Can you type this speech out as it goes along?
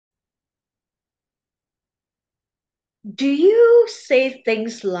Do you say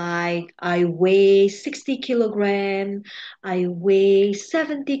things like, I weigh 60 kilogram, I weigh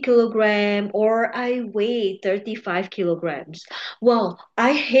 70 kilogram, or I weigh 35 kilograms? Well,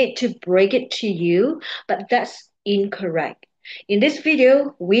 I hate to break it to you, but that's incorrect. In this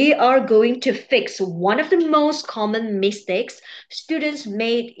video, we are going to fix one of the most common mistakes students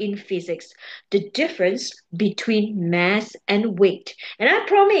made in physics, the difference between mass and weight. And I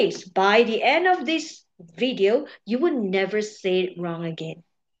promise by the end of this video, you will never say it wrong again.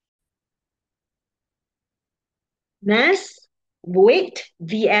 Mass, weight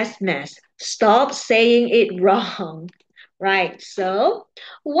vs mass. Stop saying it wrong. Right, so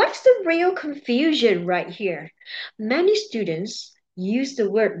what's the real confusion right here? Many students use the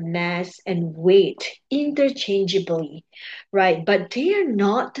word mass and weight interchangeably, right? But they are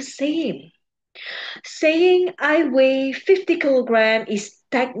not the same. Saying I weigh 50 kilogram is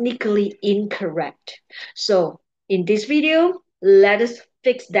technically incorrect. So in this video, let us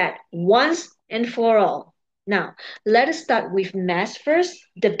fix that once and for all. Now, let us start with mass first,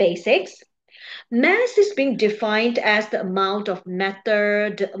 the basics. Mass is being defined as the amount of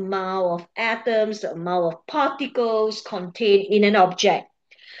matter, the amount of atoms, the amount of particles contained in an object.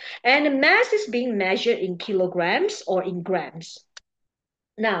 And the mass is being measured in kilograms or in grams.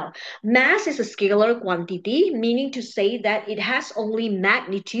 Now, mass is a scalar quantity, meaning to say that it has only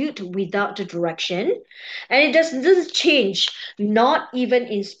magnitude without the direction, and it doesn't change, not even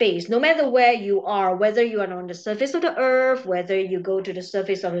in space. No matter where you are, whether you are on the surface of the Earth, whether you go to the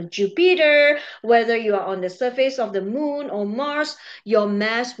surface of the Jupiter, whether you are on the surface of the Moon or Mars, your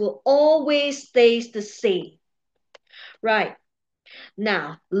mass will always stays the same. Right.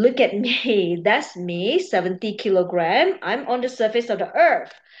 Now, look at me. That's me, 70 kilogram. I'm on the surface of the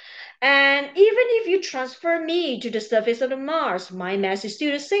Earth. And even if you transfer me to the surface of the Mars, my mass is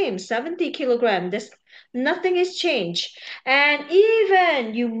still the same, 70 kilogram. There's nothing is changed. And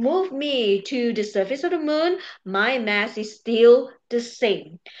even you move me to the surface of the moon, my mass is still the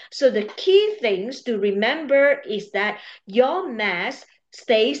same. So the key things to remember is that your mass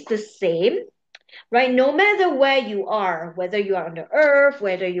stays the same, right? No matter where you are, whether you are on the Earth,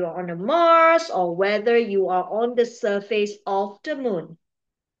 whether you are on the Mars, or whether you are on the surface of the moon.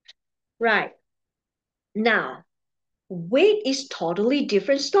 Right. Now, weight is totally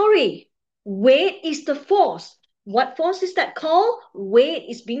different story. Weight is the force. What force is that called? Weight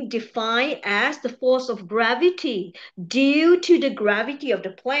is being defined as the force of gravity. Due to the gravity of the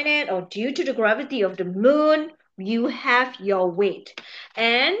planet or due to the gravity of the moon, you have your weight.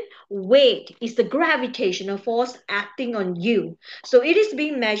 And weight is the gravitational force acting on you. So it is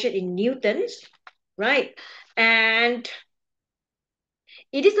being measured in newtons, right? And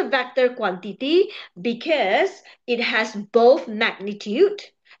it is a vector quantity because it has both magnitude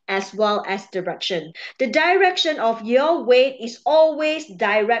as well as direction. The direction of your weight is always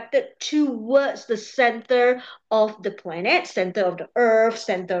directed towards the center of the planet, center of the Earth,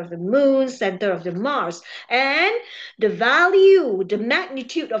 center of the Moon, center of the Mars. And the value, the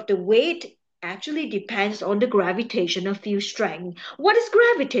magnitude of the weight actually depends on the gravitational field strength. What is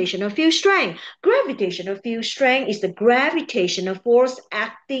gravitational field strength? Gravitational field strength is the gravitational force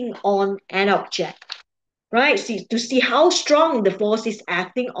acting on an object, right? To see how strong the force is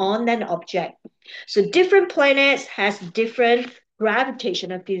acting on an object. So different planets has different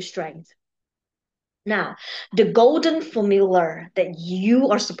gravitational field strength. Now, the golden formula that you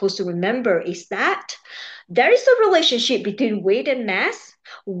are supposed to remember is that there is a relationship between weight and mass.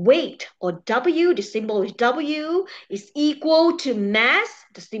 Weight, or W, the symbol is W, is equal to mass,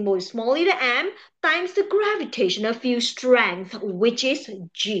 the symbol is small letter m, times the gravitational field strength, which is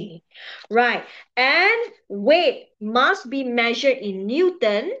G. Right, and weight must be measured in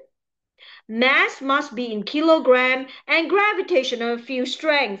Newton, mass must be in kilogram, and gravitational field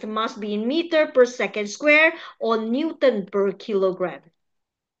strength must be in meter per second square or Newton per kilogram.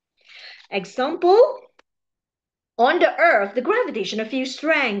 Example, on the Earth, the gravitational field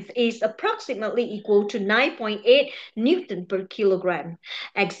strength is approximately equal to 9.8 Newton per kilogram.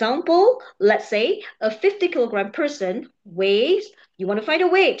 Example, let's say a 50 kilogram person weighs, you want to find a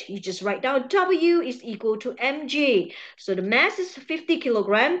weight, you just write down W is equal to mg. So the mass is 50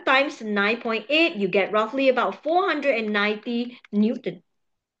 kilogram times 9.8, you get roughly about 490 Newton.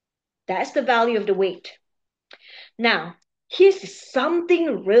 That's the value of the weight. Now, here's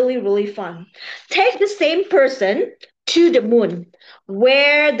something really, really fun. Take the same person to the moon,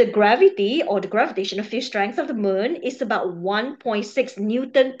 where the gravity or the gravitational field strength of the moon is about 1.6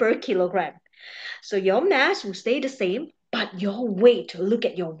 Newton per kilogram. So your mass will stay the same, but your weight, look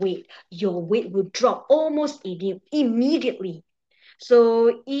at your weight will drop almost immediately.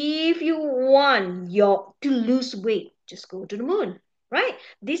 So if you want to lose weight, just go to the moon, right?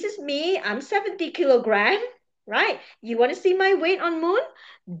 This is me. I'm 70 kilogram, right? You want to see my weight on moon?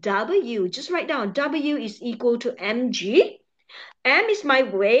 W, just write down. W is equal to mg. M is my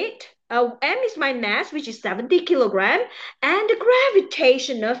weight. M is my mass, which is 70 kilogram. And the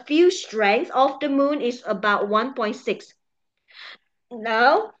gravitational field strength of the moon is about 1.6.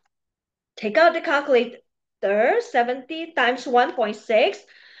 Now, take out the calculator, 70 times 1.6.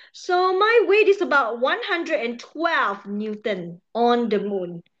 So my weight is about 112 Newton on the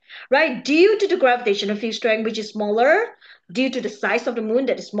moon, right? Due to the gravitational field strength, which is smaller, due to the size of the moon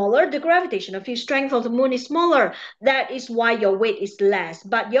that is smaller, the gravitational field strength of the moon is smaller. That is why your weight is less,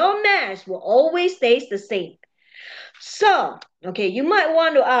 but your mass will always stay the same. So, okay, you might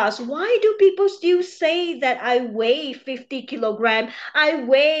want to ask, why do people still say that I weigh 50 kilogram, I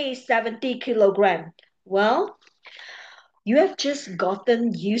weigh 70 kilogram? Well, you have just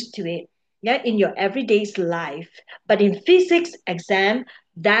gotten used to it, yeah, in your everyday's life. But in physics exam,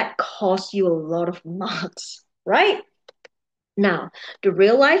 that costs you a lot of marks, right? Now, the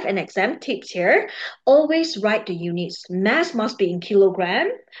real life and exam tips here, always write the units. Mass must be in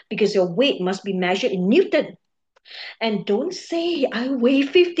kilogram because your weight must be measured in Newton. And don't say I weigh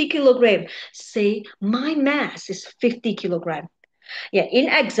 50 kilogram. Say my mass is 50 kilogram. Yeah, in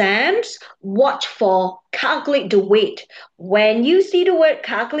exams, watch for calculate the weight. When you see the word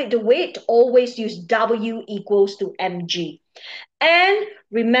calculate the weight, always use W equals to mg. And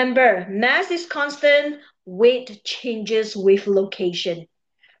remember, mass is constant, weight changes with location.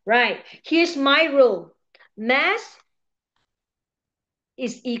 Right, here's my rule. Mass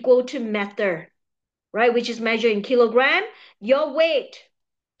is equal to matter, right, which is measured in kilogram. Your weight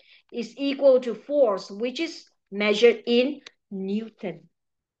is equal to force, which is measured in Newton.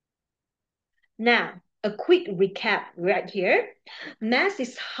 Now, a quick recap right here. Mass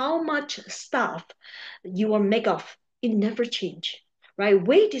is how much stuff you are made of. It never changes, right?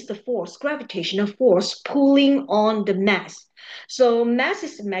 Weight is the force, gravitational force pulling on the mass. So mass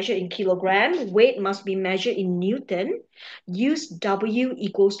is measured in kilogram. Weight must be measured in Newton. Use W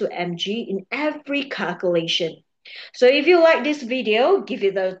equals to mg in every calculation. So if you like this video, give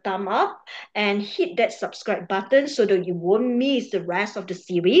it a thumb up and hit that subscribe button so that you won't miss the rest of the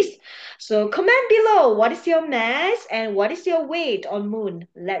series. So comment below what is your mass and what is your weight on moon.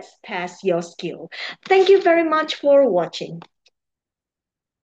 Let's test your skill. Thank you very much for watching.